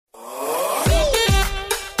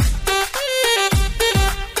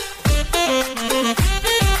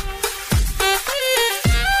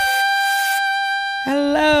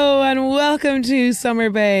Welcome to Summer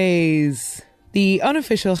Bays, the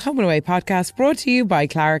unofficial home and away podcast brought to you by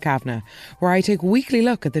Clara Kavanagh, where I take a weekly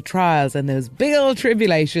look at the trials and those big old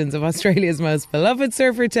tribulations of Australia's most beloved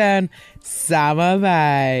surfer town, Summer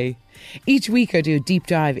Bay. Each week I do a deep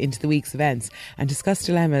dive into the week's events and discuss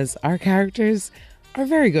dilemmas our characters are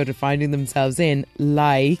very good at finding themselves in,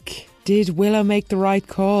 like, did Willow make the right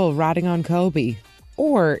call ratting on Colby?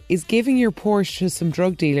 Or is giving your Porsche to some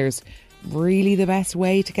drug dealers really the best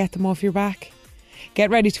way to get them off your back?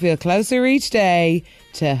 Get ready to feel closer each day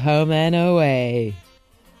to home and away.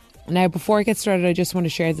 Now, before I get started, I just want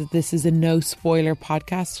to share that this is a no spoiler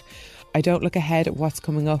podcast. I don't look ahead at what's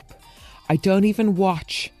coming up. I don't even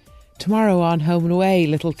watch tomorrow on Home and Away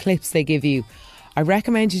little clips they give you. I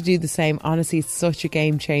recommend you do the same. Honestly, it's such a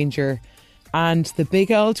game changer. And the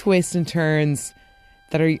big old twists and turns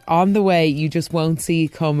that are on the way, you just won't see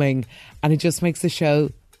coming. And it just makes the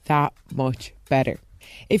show that much better.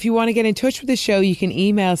 If you want to get in touch with the show, you can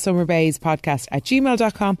email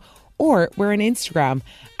summerbayspodcast@gmail.com, or we're on Instagram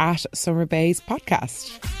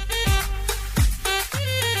 @summerbayspodcast.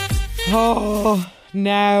 Oh,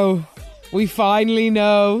 now we finally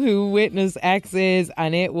know who Witness X is,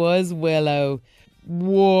 and it was Willow.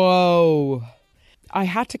 Whoa. I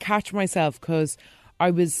had to catch myself because I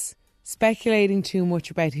was speculating too much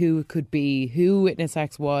about who it could be, who Witness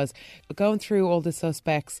X was, going through all the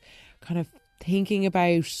suspects, kind of thinking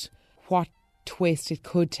about what twist it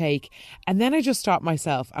could take. And then I just stopped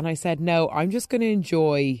myself and I said, no, I'm just going to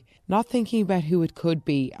enjoy not thinking about who it could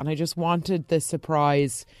be. And I just wanted the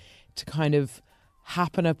surprise to kind of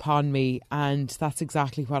happen upon me. And that's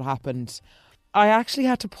exactly what happened. I actually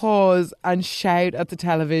had to pause and shout at the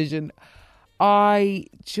television. I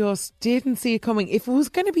just didn't see it coming. If it was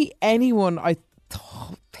going to be anyone, I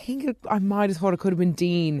might have thought it could have been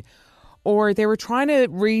Dean. Or they were trying to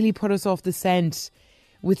really put us off the scent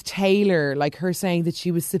with Taylor, like her saying that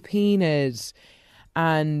she was subpoenaed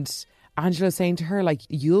and Angela saying to her, like,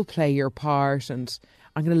 you'll play your part and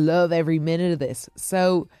I'm going to love every minute of this.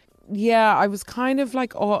 So, yeah, I was kind of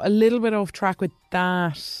like a little bit off track with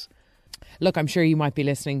that. Look, I'm sure you might be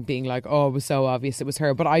listening being like, oh, it was so obvious it was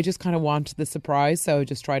her. But I just kind of wanted the surprise, so I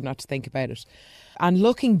just tried not to think about it. And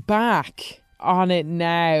looking back on it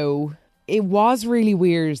now, it was really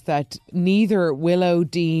weird that neither Willow,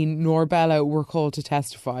 Dean nor Bella were called to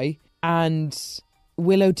testify. And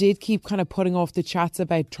Willow did keep kind of putting off the chats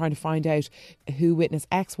about trying to find out who Witness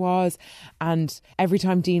X was. And every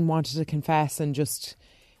time Dean wanted to confess and just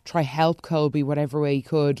try help Colby whatever way he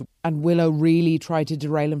could, and Willow really tried to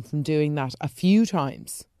derail him from doing that a few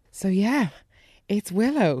times. So yeah, it's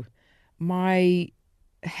Willow. My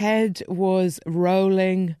head was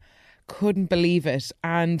rolling, couldn't believe it.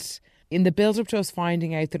 And in the build-up to us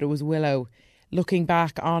finding out that it was Willow, looking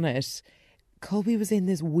back on it, Colby was in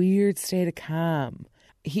this weird state of calm.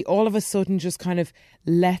 He all of a sudden just kind of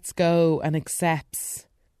lets go and accepts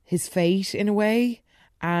his fate in a way.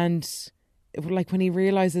 And like when he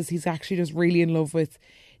realises he's actually just really in love with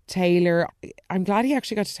Taylor, I'm glad he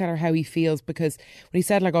actually got to tell her how he feels, because when he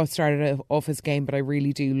said like, oh, it started off his game, but I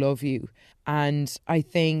really do love you. And I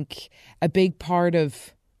think a big part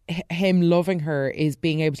of him loving her is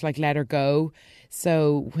being able to like let her go.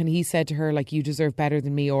 So when he said to her, like, you deserve better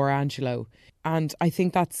than me or Angelo. And I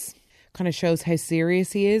think that's kind of shows how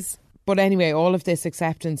serious he is. But anyway, all of this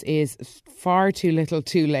acceptance is far too little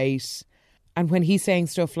too late. And when he's saying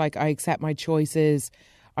stuff like, I accept my choices,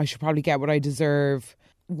 I should probably get what I deserve,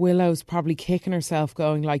 Willow's probably kicking herself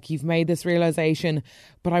going like, you've made this realisation,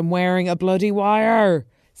 but I'm wearing a bloody wire.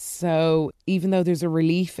 So even though there's a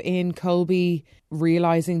relief in Colby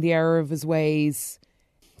realising the error of his ways,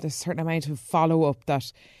 there's a certain amount of follow-up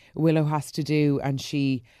that Willow has to do, and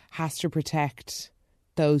she has to protect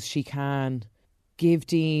those she can, give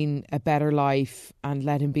Dean a better life and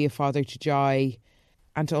let him be a father to Jai,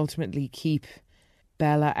 and to ultimately keep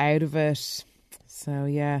Bella out of it. So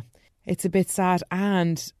yeah, it's a bit sad.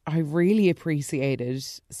 And I really appreciated,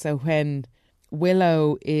 so when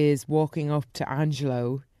Willow is walking up to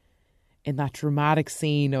Angelo in that dramatic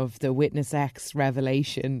scene of the Witness X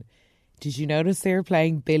revelation, did you notice they were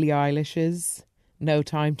playing Billie Eilish's No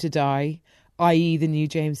Time to Die, i.e. the new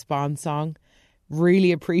James Bond song?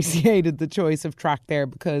 Really appreciated the choice of track there,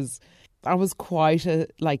 because that was quite a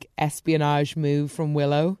like espionage move from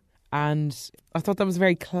Willow. And I thought that was a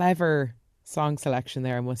very clever song selection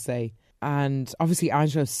there, I must say. And obviously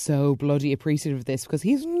Angelo's so bloody appreciative of this, because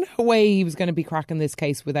he's no way he was going to be cracking this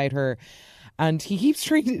case without her. And he keeps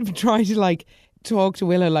trying to like talk to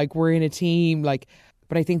Willow like we're in a team. Like,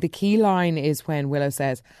 but I think the key line is when Willow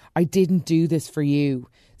says, I didn't do this for you.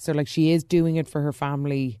 So like she is doing it for her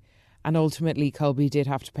family And ultimately, Colby did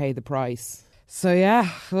have to pay the price. So yeah,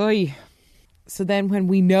 oy. So then when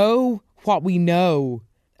we know what we know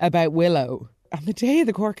about Willow, on the day of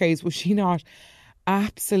the court case, was she not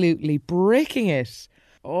absolutely bricking it?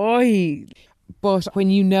 Oy. But when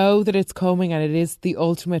you know that it's coming and it is the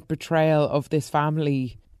ultimate betrayal of this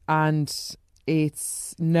family, and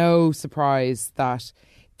it's no surprise that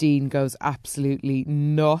Dean goes absolutely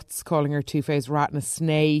nuts, calling her two-faced rat and a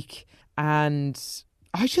snake. And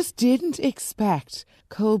I just didn't expect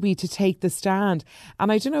Colby to take the stand.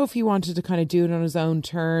 And I don't know if he wanted to kind of do it on his own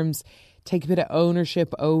terms, take a bit of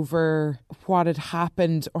ownership over what had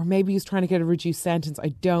happened, or maybe he's trying to get a reduced sentence. I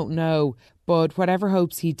don't know. But whatever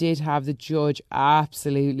hopes he did have, the judge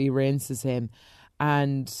absolutely rinses him.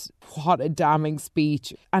 And what a damning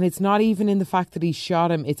speech. And it's not even in the fact that he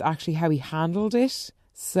shot him, it's actually how he handled it.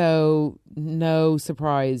 So no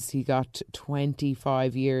surprise, he got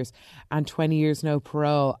 25 years and 20 years no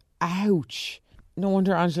parole. Ouch. No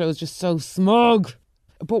wonder Angelo was just so smug.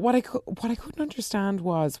 But what I couldn't understand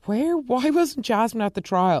was why wasn't Jasmine at the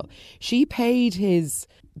trial? She paid his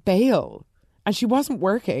bail and she wasn't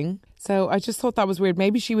working. So I just thought that was weird.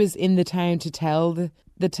 Maybe she was in the town to tell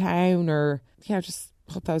the town, or yeah, I just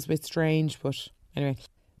thought that was a bit strange. But anyway,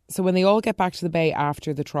 so when they all get back to the Bay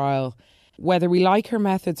after the trial, whether we like her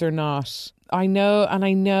methods or not, I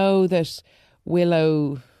know that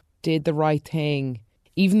Willow did the right thing,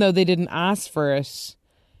 even though they didn't ask for it.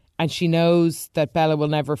 And she knows that Bella will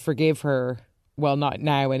never forgive her. Well, not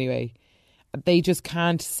now anyway. They just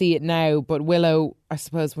can't see it now. But Willow, I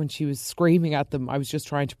suppose when she was screaming at them, I was just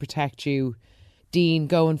trying to protect you. Dean,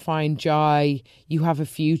 go and find Jai. You have a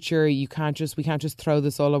future. We can't just throw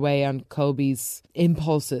this all away on Colby's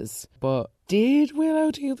impulses. But did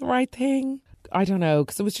Willow do the right thing? I don't know,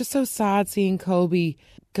 because it was just so sad seeing Colby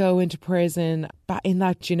go into prison in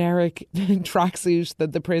that generic tracksuit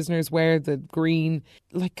that the prisoners wear, the green.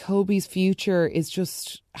 Like, Colby's future is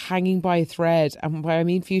just hanging by a thread. And by I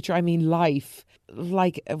mean future, I mean life.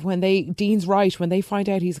 Like, Dean's right, when they find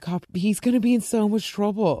out he's a cop, he's going to be in so much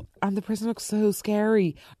trouble. And the prison looks so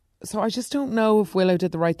scary. So I just don't know if Willow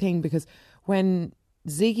did the right thing, because when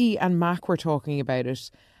Ziggy and Mac were talking about it,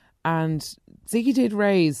 and Ziggy did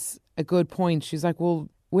raise a good point. She's like, well,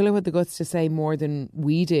 Willow had the guts to say more than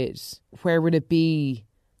we did. Where would it be,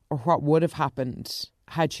 or what would have happened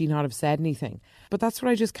had she not have said anything? But that's what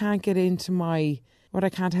I just can't get into what I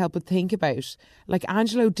can't help but think about. Like,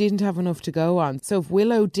 Angelo didn't have enough to go on. So if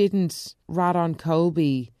Willow didn't rat on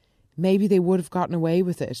Colby, maybe they would have gotten away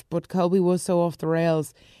with it. But Colby was so off the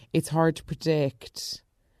rails, it's hard to predict.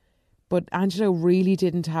 But Angelo really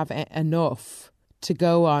didn't have enough to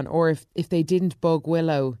go on. Or if they didn't bug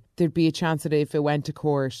Willow, there'd be a chance that if it went to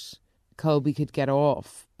court, Colby could get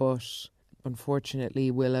off. But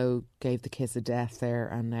unfortunately, Willow gave the kiss of death there,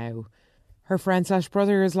 and now her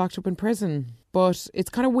friend/brother is locked up in prison. But it's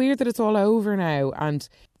kind of weird that it's all over now. And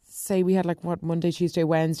say we had Monday, Tuesday,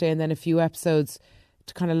 Wednesday, and then a few episodes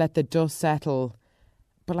to kind of let the dust settle.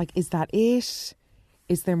 But is that it?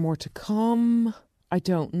 Is there more to come? I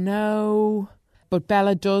don't know. But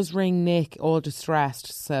Bella does ring Nick all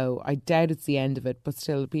distressed, so I doubt it's the end of it. But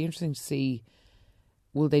still, it'd be interesting to see,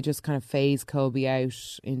 will they just kind of phase Colby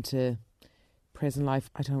out into prison life?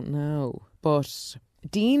 I don't know. But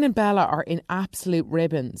Dean and Bella are in absolute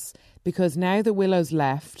ribbons, because now that Willow's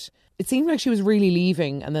left, it seemed like she was really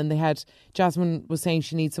leaving, and then Jasmine was saying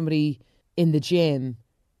she needs somebody in the gym,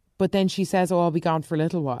 but then she says, I'll be gone for a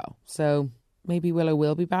little while. So maybe Willow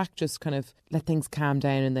will be back, just kind of let things calm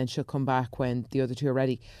down, and then she'll come back when the other two are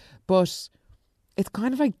ready. But it's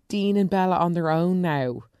kind of like Dean and Bella on their own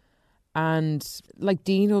now. And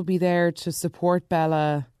Dean will be there to support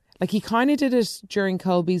Bella. He kind of did it during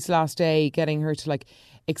Colby's last day, getting her to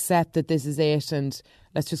accept that this is it and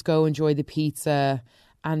let's just go enjoy the pizza.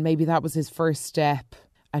 And maybe that was his first step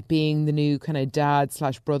at being the new kind of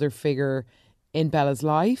dad/brother figure in Bella's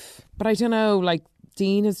life. But I don't know,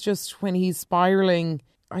 Dean is just, when he's spiralling,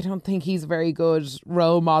 I don't think he's a very good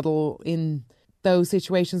role model in those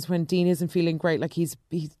situations when Dean isn't feeling great. He's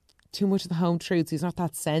too much of the home truths. He's not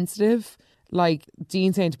that sensitive.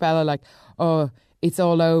 Dean saying to Bella, oh, it's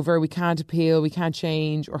all over, we can't appeal, we can't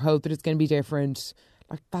change or hope that it's going to be different.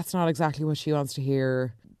 That's not exactly what she wants to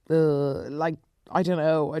hear. I don't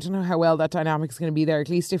know how well that dynamic is going to be there. At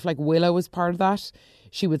least if Willow was part of that,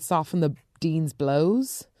 she would soften the Dean's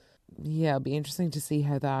blows. Yeah, it'll be interesting to see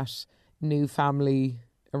how that new family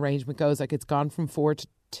arrangement goes. It's gone from 4 to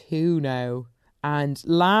 2 now. And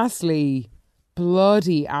lastly,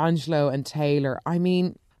 bloody Angelo and Taylor. I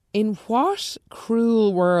mean, in what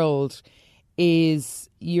cruel world is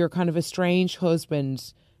your kind of estranged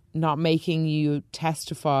husband not making you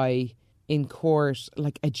testify in court,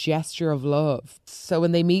 like a gesture of love. So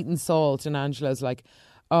when they meet in Salt and Angela's like,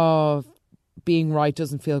 oh, being right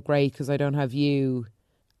doesn't feel great because I don't have you.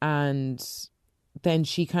 And then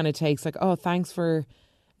she kind of takes like, oh, thanks for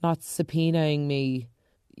not subpoenaing me.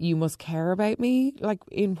 You must care about me? Like,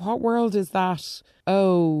 in what world is that?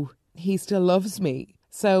 Oh, he still loves me.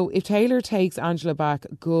 So if Taylor takes Angela back,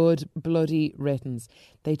 good bloody riddance.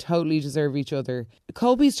 They totally deserve each other.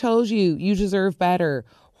 Colby's told you, you deserve better.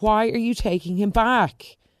 Why are you taking him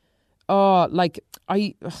back? Oh, like,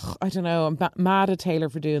 I don't know. I'm mad at Taylor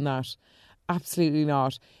for doing that. Absolutely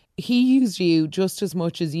not. He used you just as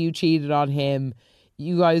much as you cheated on him.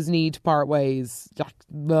 You guys need to part ways. Like,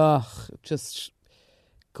 ugh, just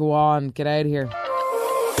go on, get out of here.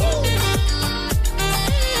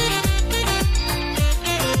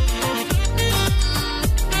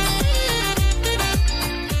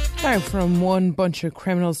 Now, from one bunch of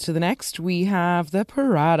criminals to the next, we have the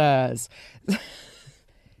Paradas.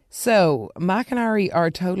 So, Mac and Ari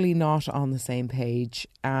are totally not on the same page.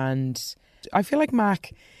 And I feel like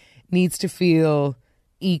Mac needs to feel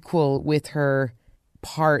equal with her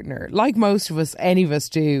partner. Like most of us, any of us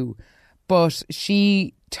do. But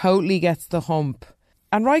she totally gets the hump.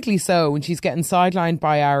 And rightly so, when she's getting sidelined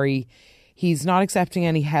by Ari. He's not accepting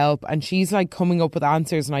any help. And she's like coming up with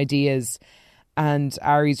answers and ideas. And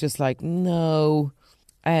Ari's just like, no.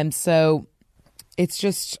 So it's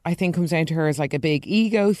just, I think, comes down to her as like a big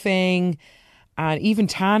ego thing. And even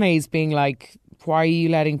Tane's being like, why are you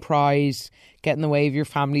letting pride get in the way of your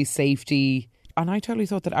family's safety? And I totally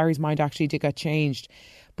thought that Ari's mind actually did get changed.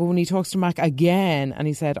 But when he talks to Mac again and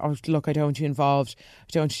he said, oh, look, I don't want you involved.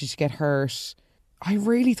 I don't want you to get hurt. I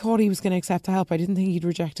really thought he was going to accept the help. I didn't think he'd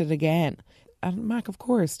reject it again. And Mac, of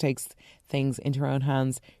course, takes things into her own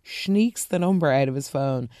hands, sneaks the number out of his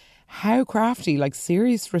phone. How crafty, like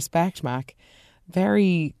serious respect, Mac.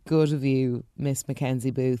 Very good of you, Miss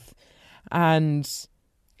Mackenzie Booth. And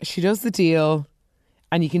she does the deal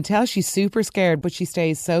and you can tell she's super scared, but she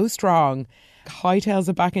stays so strong. Hightails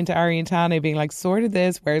it back into Ari and Tane being like, sorted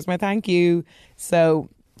this, where's my thank you? So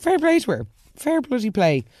fair play to her. Fair bloody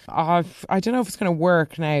play. I don't know if it's going to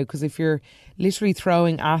work now, because if you're literally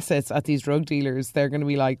throwing assets at these drug dealers, they're going to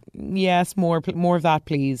be like, yes, more of that,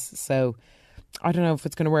 please. So I don't know if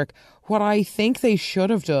it's going to work. What I think they should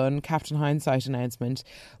have done, Captain Hindsight announcement,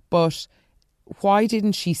 but why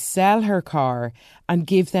didn't she sell her car and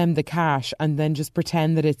give them the cash and then just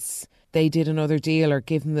pretend that they did another deal, or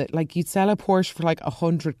give them the, like, you'd sell a Porsche for like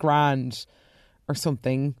 100 grand or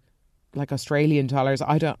something, like Australian dollars.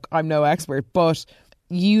 I'm no expert, but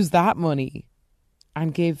use that money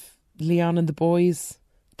and give Leon and the boys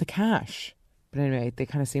the cash. But anyway, they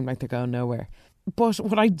kind of seem like they're going nowhere. But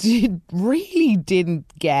what I really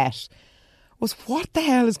didn't get was what the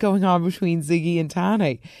hell is going on between Ziggy and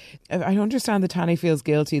Tane. I understand that Tane feels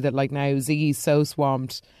guilty that like now Ziggy's so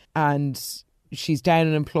swamped and she's down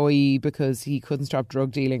an employee because he couldn't stop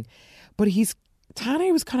drug dealing. But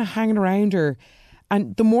Tane was kind of hanging around her.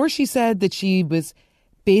 And the more she said that she was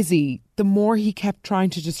busy, the more he kept trying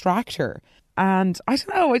to distract her. And I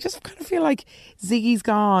don't know, I just kind of feel like Ziggy's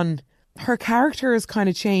gone. Her character has kind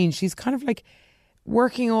of changed. She's kind of like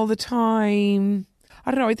working all the time.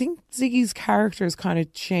 I don't know, I think Ziggy's character has kind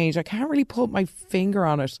of changed. I can't really put my finger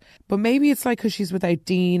on it. But maybe it's like because she's without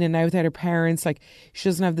Dean and now without her parents, like she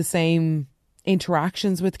doesn't have the same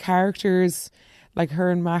interactions with characters. Like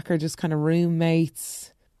her and Mac are just kind of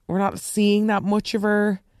roommates. We're not seeing that much of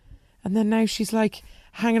her. And then now she's like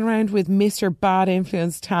hanging around with Mr. Bad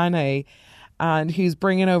Influence Tane, and who's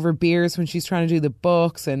bringing over beers when she's trying to do the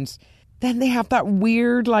books. And then they have that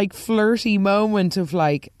weird like flirty moment of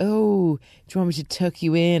like, oh, do you want me to tuck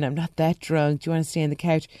you in? I'm not that drunk. Do you want to stay on the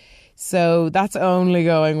couch? So that's only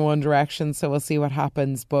going one direction. So we'll see what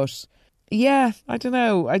happens. But yeah, I don't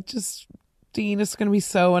know. Dean is going to be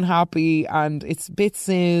so unhappy, and it's a bit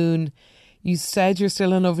soon. You said you're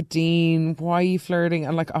still in love with Dean. Why are you flirting?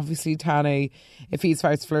 And like, obviously, Tane, if he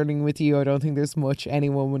starts flirting with you, I don't think there's much any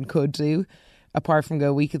woman could do apart from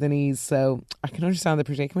go weak at the knees. So I can understand the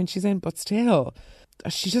predicament she's in, but still,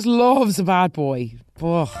 she just loves a bad boy.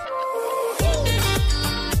 Ugh.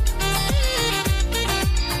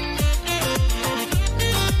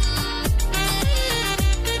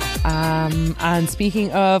 And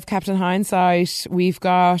speaking of Captain Hindsight, we've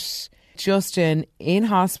got Justin in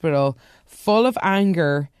hospital, full of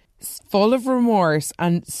anger, full of remorse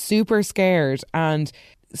and super scared, and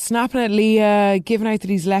snapping at Leah, giving out that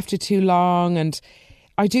he's left it too long. And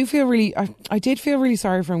I did feel really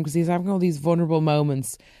sorry for him because he's having all these vulnerable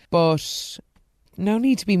moments, but no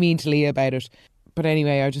need to be mean to Leah about it. But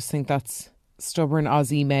anyway, I just think that's stubborn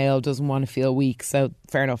Aussie male doesn't want to feel weak, so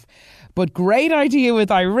fair enough. But great idea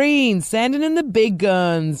with Irene, sending in the big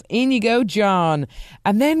guns. In you go, John.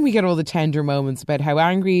 And then we get all the tender moments about how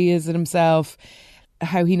angry he is at himself,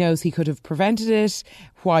 how he knows he could have prevented it.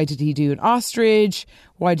 Why did he do an ostrich?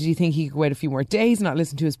 Why did he think he could wait a few more days and not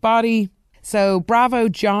listen to his body? So bravo,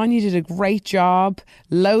 John, you did a great job.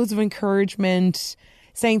 Loads of encouragement,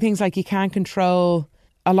 saying things like you can't control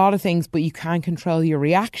a lot of things, but you can control your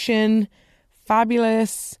reaction.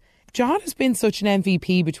 Fabulous. John has been such an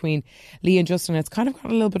MVP between Leah and Justin. It's kind of got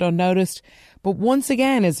a little bit unnoticed. But once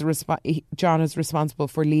again, John is responsible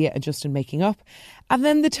for Leah and Justin making up. And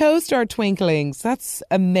then the toes start twinkling. So that's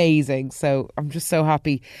amazing. So I'm just so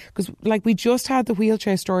happy. Because like we just had the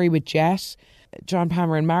wheelchair story with Jet, John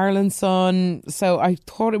Palmer and Marilyn's son. So I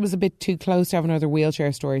thought it was a bit too close to have another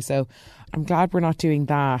wheelchair story. So I'm glad we're not doing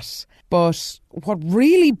that. But what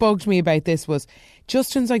really bugged me about this was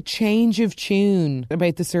Justin's like change of tune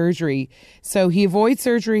about the surgery. So he avoids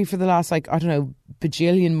surgery for the last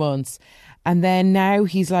bajillion months. And then now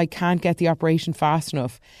he's like, can't get the operation fast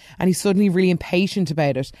enough. And he's suddenly really impatient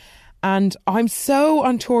about it. And I'm so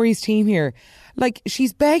on Tori's team here. Like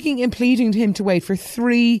she's begging and pleading to him to wait for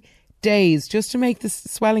 3 days just to make the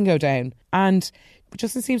swelling go down. And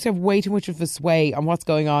Justin seems to have way too much of a sway on what's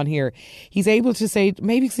going on here. He's able to say,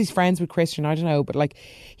 maybe because he's friends with Christian, I don't know, but like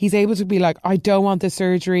he's able to be like, I don't want the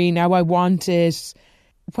surgery, now I want it.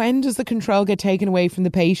 When does the control get taken away from the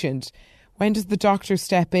patient? When does the doctor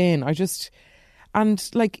step in? And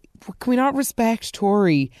like, can we not respect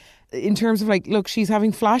Tori in terms of like, look, she's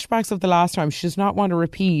having flashbacks of the last time. She does not want to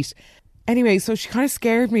repeat. Anyway, so she kind of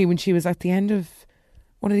scared me when she was at the end of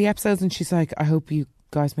one of the episodes and she's like, I hope you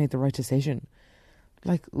guys made the right decision.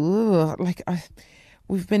 Like, ugh, like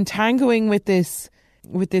we've been tangoing with this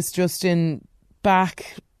Justin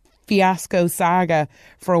back fiasco saga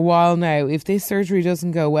for a while now. If this surgery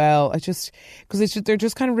doesn't go well, they're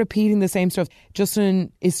just kind of repeating the same stuff.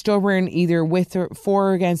 Justin is stubborn either with or for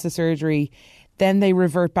or against the surgery. Then they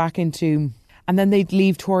revert back into, and then they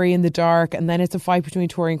leave Tori in the dark, and then it's a fight between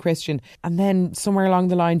Tori and Christian, and then somewhere along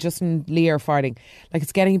the line, Justin and Leah are fighting. Like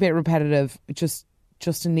it's getting a bit repetitive.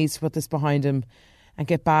 Justin needs to put this behind him and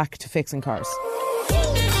get back to fixing cars.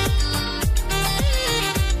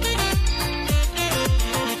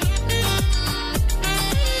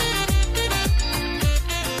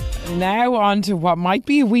 Now on to what might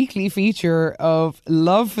be a weekly feature of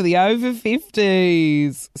Love for the Over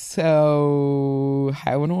 50s. So,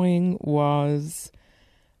 how annoying was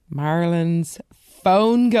Marilyn's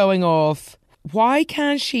phone going off? Why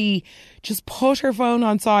can't she just put her phone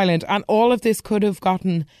on silent and all of this could have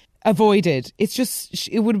gotten avoided?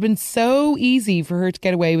 It would have been so easy for her to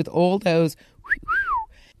get away with all those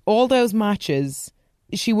matches.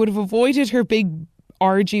 She would have avoided her big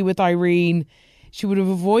orgy with Irene. She would have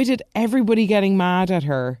avoided everybody getting mad at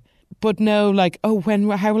her. But no, like,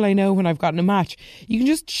 how will I know when I've gotten a match? You can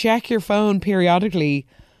just check your phone periodically.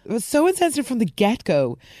 It was so insensitive from the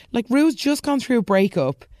get-go. Like, Rue's just gone through a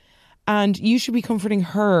breakup and you should be comforting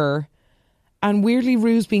her. And weirdly,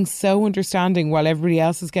 Rue's being so understanding while everybody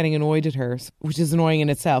else is getting annoyed at her, which is annoying in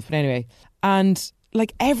itself. But anyway, and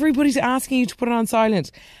like everybody's asking you to put it on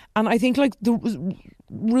silent. And I think like the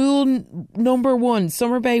rule number 1,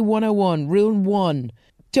 Summer Bay 101, rule 1,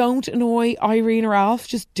 don't annoy Irene or Alf.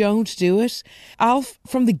 Just don't do it. Alf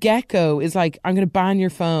from the get-go is like, I'm going to ban your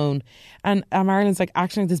phone. And Marilyn's like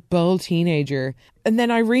acting like this bold teenager. And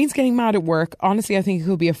then Irene's getting mad at work. Honestly, I think it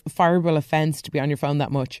could be a fireable offence to be on your phone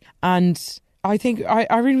that much. And I think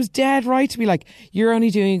Irene was dead right to be like, you're only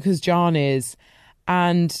doing it because John is.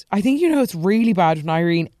 And I think, it's really bad when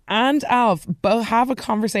Irene and Alf both have a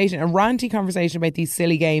ranty conversation about these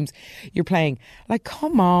silly games you're playing. Like,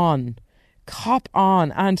 come on, cop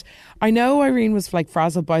on. And I know Irene was like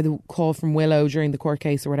frazzled by the call from Willow during the court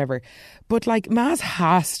case or whatever, but like Maz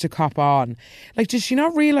has to cop on. Like, does she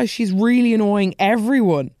not realise she's really annoying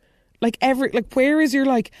everyone? Like where is your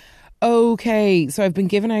like, okay, so I've been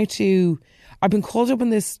called up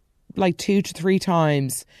in this like 2 to 3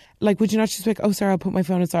 times. Like, would you not just be like, oh, sorry, I'll put my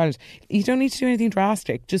phone on silent? You don't need to do anything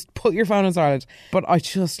drastic. Just put your phone on silent. But I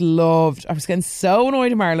was getting so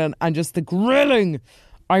annoyed at Marilyn and just the grilling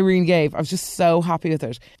Irene gave. I was just so happy with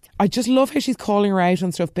it. I just love how she's calling her out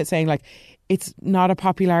on stuff, but saying like, it's not a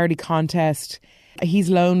popularity contest.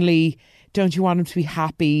 He's lonely. Don't you want him to be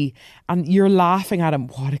happy? And you're laughing at him.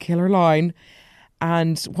 What a killer line.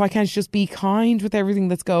 And why can't you just be kind with everything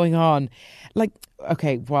that's going on? Like,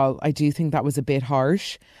 okay, well, I do think that was a bit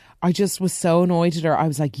harsh. I just was so annoyed at her. I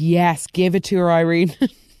was like, yes, give it to her, Irene.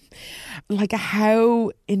 Like,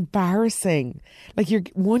 how embarrassing. Like, you're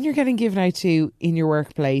getting given out to in your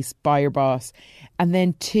workplace by your boss. And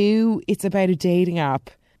then 2, it's about a dating app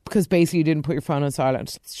because basically you didn't put your phone on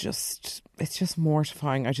silent. It's just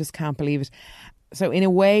mortifying. I just can't believe it. So in a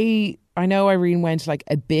way, I know Irene went like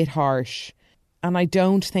a bit harsh. And I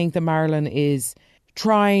don't think that Marilyn is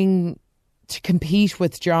trying to compete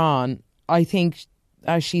with John. I think,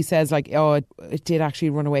 as she says, like, oh, it did actually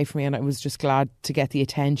run away from me and I was just glad to get the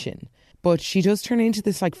attention. But she does turn into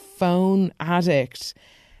this like phone addict,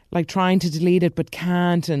 like trying to delete it but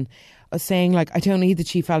can't, and saying like, I don't need the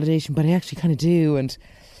chief validation, but I actually kind of do. And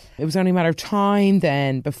it was only a matter of time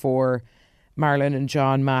then before Marilyn and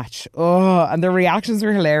John match. Oh, and the reactions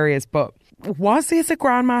were hilarious. But was this a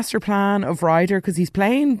grandmaster plan of Ryder? Because he's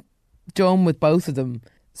playing dumb with both of them.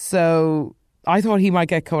 So I thought he might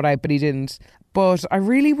get caught out, but he didn't. But I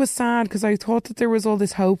really was sad because I thought that there was all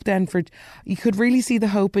this hope then for... You could really see the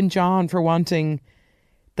hope in John for wanting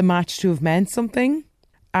the match to have meant something.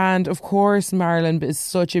 And of course, Marilyn is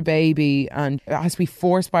such a baby and has to be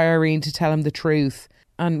forced by Irene to tell him the truth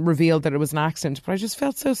and reveal that it was an accident. But I just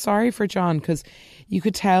felt so sorry for John because you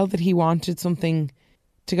could tell that he wanted something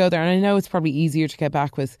to go there. And I know it's probably easier to get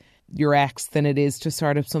back with your ex than it is to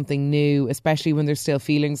start up something new, especially when there's still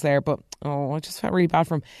feelings there. But I just felt really bad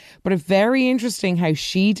for him. But it's very interesting how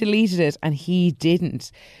she deleted it and he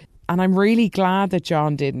didn't. And I'm really glad that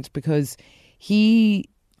John didn't, because he,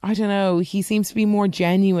 I don't know, he seems to be more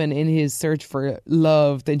genuine in his search for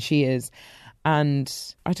love than she is. And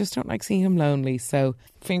I just don't like seeing him lonely. So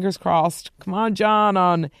fingers crossed. Come on, John,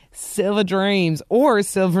 on Silver Dreams or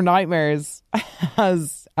Silver Nightmares,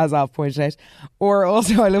 as Alf pointed out. Or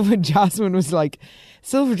also, I love when Jasmine was like,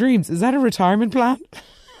 Silver Dreams, is that a retirement plan?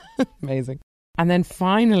 Amazing. And then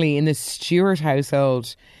finally in the Stewart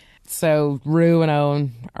household, so Rue and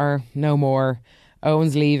Owen are no more.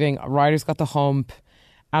 Owen's leaving. Ryder's got the hump.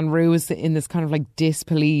 And Rue is in this kind of like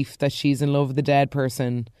disbelief that she's in love with the dead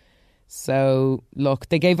person. So, look,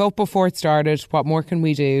 they gave up before it started. What more can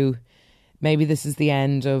we do? Maybe this is the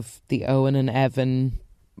end of the Owen and Evan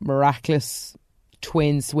miraculous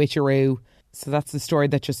twin switcheroo. So that's the story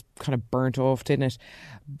that just kind of burnt off, didn't it?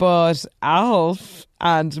 But Alf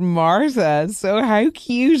and Martha, so how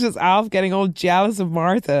cute is Alf getting all jealous of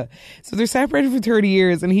Martha? So they're separated for 30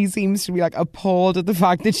 years and he seems to be like appalled at the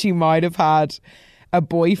fact that she might have had a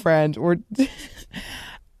boyfriend or...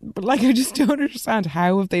 But like, I just don't understand,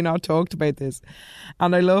 how have they not talked about this?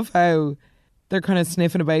 And I love how they're kind of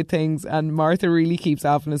sniffing about things and Martha really keeps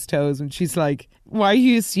Alf on his toes and she's like, why are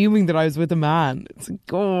you assuming that I was with a man? It's like,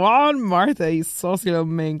 go on, Martha, you saucy little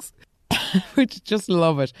minx. Which, just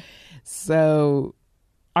love it. So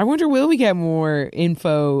I wonder, will we get more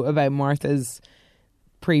info about Martha's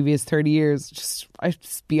previous 30 years?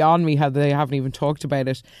 It's beyond me how they haven't even talked about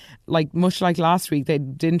it. Like, much like last week, they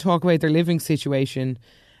didn't talk about their living situation.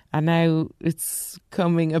 And now it's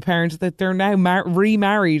coming apparent that they're now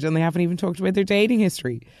remarried and they haven't even talked about their dating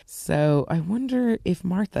history. So I wonder if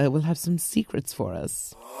Martha will have some secrets for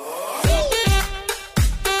us.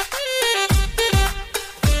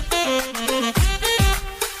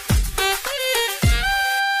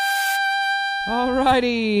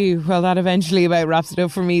 Alrighty, well, that eventually about wraps it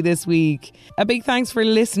up for me this week. A big thanks for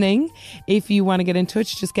listening. If you want to get in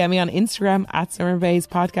touch, just get me on Instagram at Summer Bays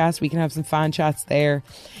Podcast. We can have some fan chats there.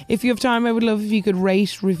 If you have time, I would love if you could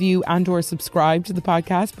rate, review and or subscribe to the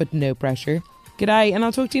podcast, but no pressure. G'day, and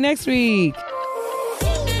I'll talk to you next week.